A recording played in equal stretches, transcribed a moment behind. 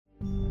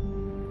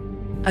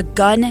a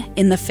gun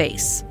in the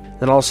face.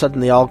 Then all of a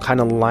sudden they all kind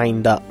of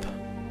lined up.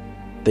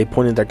 They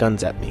pointed their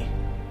guns at me.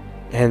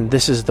 And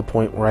this is the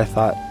point where I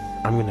thought,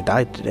 I'm going to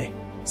die today.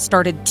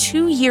 Started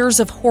 2 years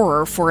of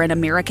horror for an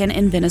American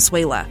in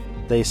Venezuela.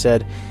 They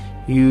said,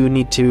 you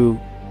need to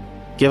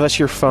give us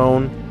your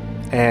phone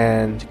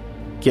and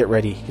get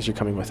ready because you're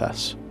coming with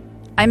us.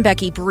 I'm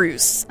Becky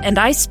Bruce, and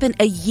I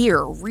spent a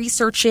year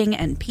researching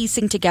and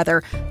piecing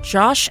together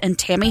Josh and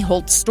Tammy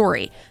Holt's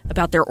story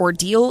about their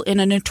ordeal in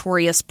a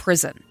notorious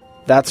prison.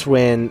 That's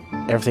when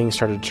everything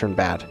started to turn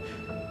bad.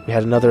 We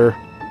had another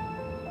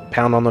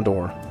pound on the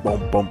door.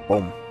 Boom, boom,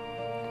 boom.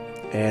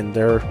 And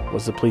there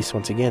was the police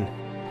once again.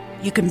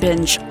 You can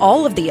binge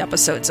all of the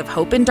episodes of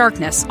Hope in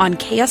Darkness on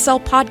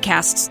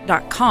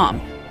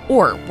KSLpodcasts.com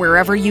or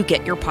wherever you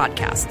get your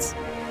podcasts.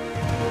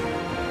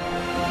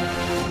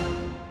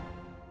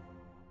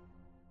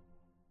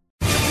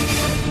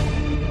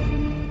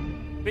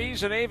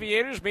 Bees and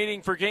Aviators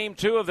meeting for Game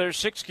 2 of their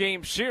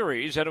 6-game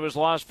series, and it was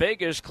Las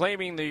Vegas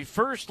claiming the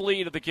first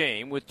lead of the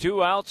game with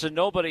 2 outs and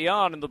nobody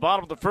on. In the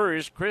bottom of the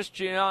first,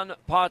 Christian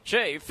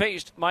Pache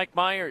faced Mike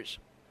Myers.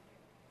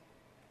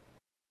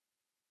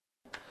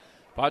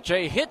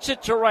 Pache hits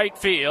it to right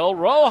field.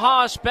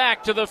 Rojas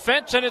back to the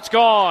fence, and it's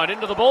gone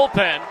into the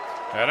bullpen.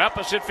 An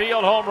opposite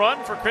field home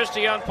run for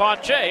Christian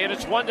Pache, and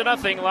it's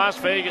 1-0 Las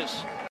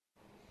Vegas.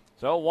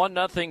 So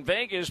 1-0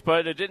 Vegas,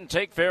 but it didn't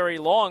take very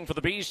long for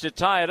the Bees to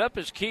tie it up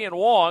as Kian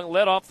Wong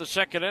led off the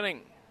second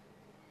inning.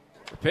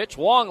 The pitch,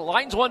 Wong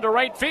lines one to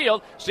right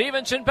field.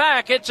 Stevenson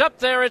back, it's up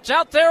there, it's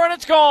out there, and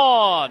it's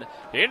gone.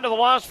 Into the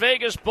Las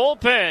Vegas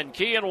bullpen.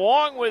 Kian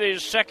Wong with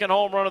his second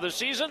home run of the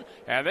season,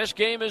 and this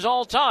game is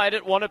all tied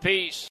at 1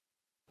 apiece.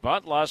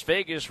 But Las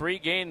Vegas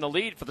regained the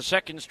lead for the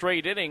second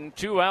straight inning.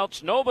 2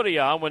 outs, nobody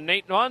on when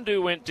Nate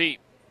Nondu went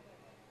deep.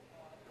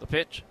 The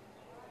pitch.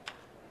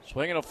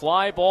 Swinging a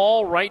fly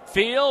ball, right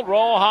field.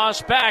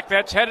 Rojas back,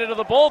 that's headed to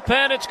the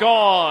bullpen, it's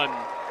gone.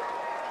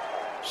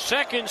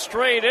 Second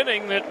straight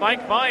inning that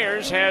Mike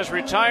Myers has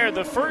retired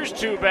the first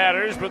 2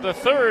 batters, but the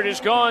third is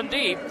gone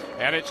deep,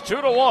 and it's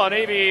 2-1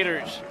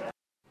 Aviators.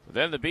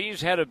 Then the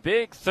Bees had a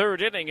big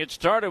third inning. It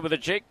started with a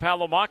Jake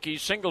Palomaki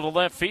single to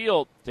left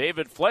field.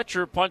 David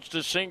Fletcher punched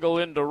a single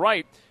into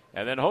right,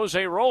 and then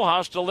Jose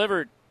Rojas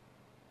delivered.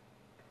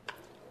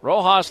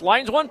 Rojas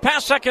lines one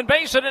past second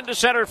base and into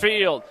center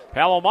field.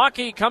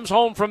 Palomaki comes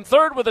home from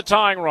third with a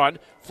tying run.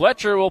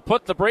 Fletcher will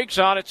put the brakes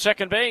on at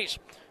second base.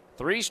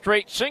 3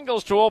 straight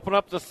singles to open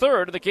up the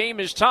third. The game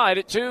is tied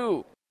at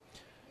 2.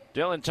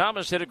 Dylan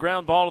Thomas hit a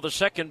ground ball to the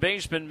second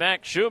baseman,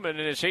 Max Schumann,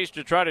 in his haste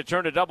to try to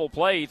turn a double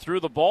play. He threw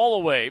the ball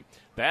away.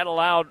 That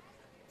allowed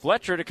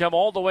Fletcher to come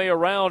all the way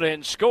around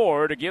and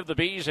score to give the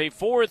Bees a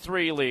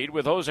 4-3 lead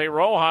with Jose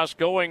Rojas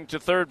going to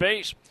third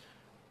base.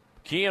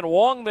 Kian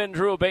Wong then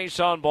drew a base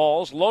on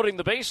balls, loading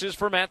the bases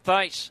for Matt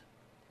Thaiss.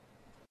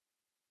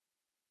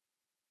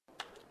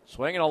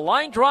 Swinging a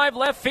line drive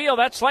left field.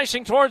 That's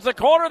slicing towards the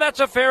corner.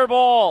 That's a fair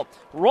ball.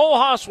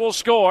 Rojas will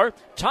score.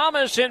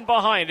 Thomas in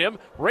behind him.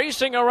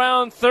 Racing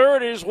around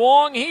third is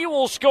Wong. He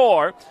will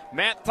score.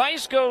 Matt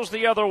Thaiss goes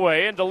the other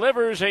way and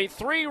delivers a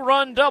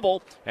 3-run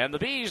double. And the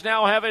Bees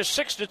now have a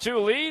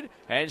 6-2 lead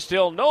and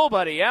still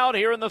nobody out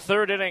here in the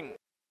third inning.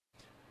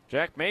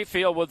 Jack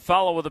Mayfield would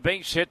follow with a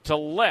base hit to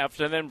left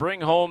and then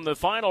bring home the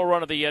final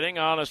run of the inning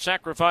on a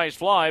sacrifice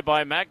fly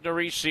by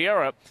Magneuris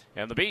Sierra.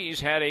 And the Bees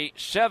had a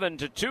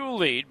 7-2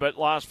 lead, but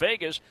Las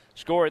Vegas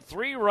scored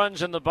 3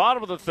 runs in the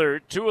bottom of the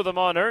third, 2 of them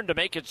unearned to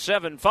make it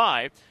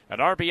 7-5. An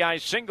RBI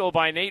single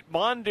by Nate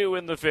Mondu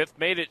in the fifth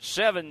made it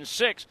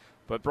 7-6.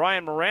 But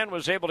Brian Moran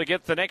was able to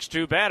get the next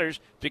 2 batters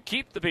to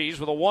keep the Bees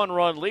with a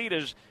 1-run lead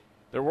as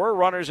there were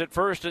runners at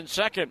first and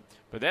second.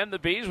 But then the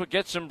Bees would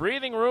get some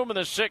breathing room in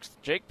the 6th.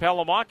 Jake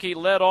Palomaki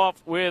led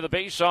off with a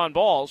base on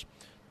balls.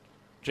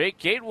 Jake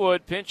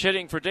Gatewood, pinch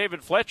hitting for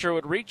David Fletcher,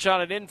 would reach on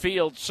an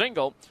infield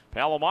single.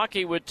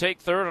 Palomaki would take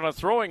third on a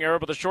throwing error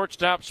by the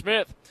shortstop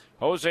Smith.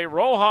 Jose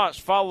Rojas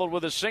followed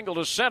with a single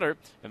to center,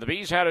 and the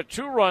Bees had a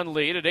 2-run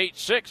lead at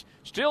 8-6.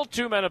 Still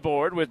 2 men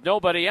aboard with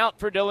nobody out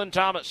for Dylan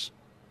Thomas.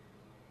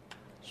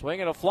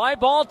 Swinging a fly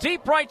ball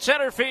deep right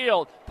center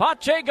field.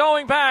 Pache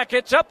going back.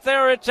 It's up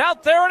there, it's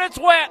out there, and it's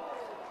wet.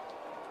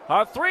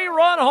 A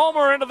 3-run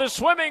homer into the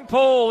swimming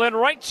pool in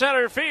right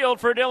center field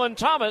for Dylan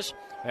Thomas.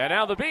 And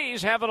now the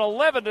Bees have an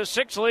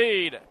 11-6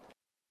 lead.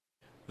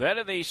 Then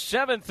in the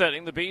 7th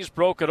inning, the Bees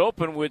broke it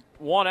open with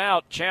 1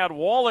 out. Chad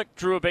Wallach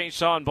drew a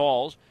base on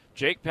balls.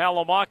 Jake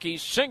Palomaki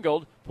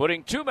singled,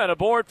 putting 2 men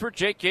aboard for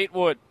Jake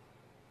Gatewood.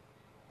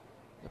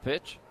 The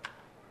pitch.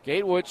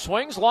 Gatewood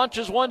swings,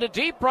 launches one to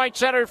deep right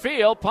center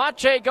field.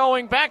 Pache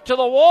going back to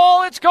the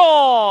wall. It's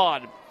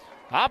gone.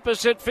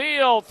 Opposite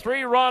field,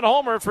 3-run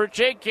homer for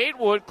Jake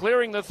Gatewood,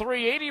 clearing the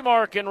 380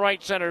 mark in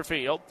right center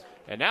field.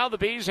 And now the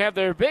Bees have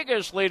their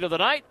biggest lead of the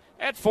night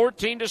at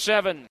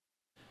 14-7.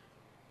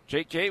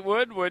 Jake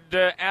Gatewood would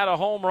add a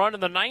home run in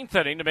the 9th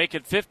inning to make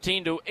it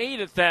 15-8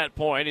 at that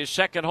point. His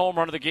second home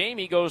run of the game.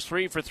 He goes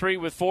 3 for 3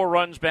 with 4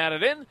 runs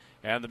batted in.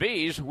 And the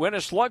Bees win a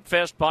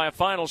slugfest by a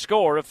final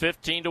score of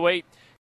 15-8.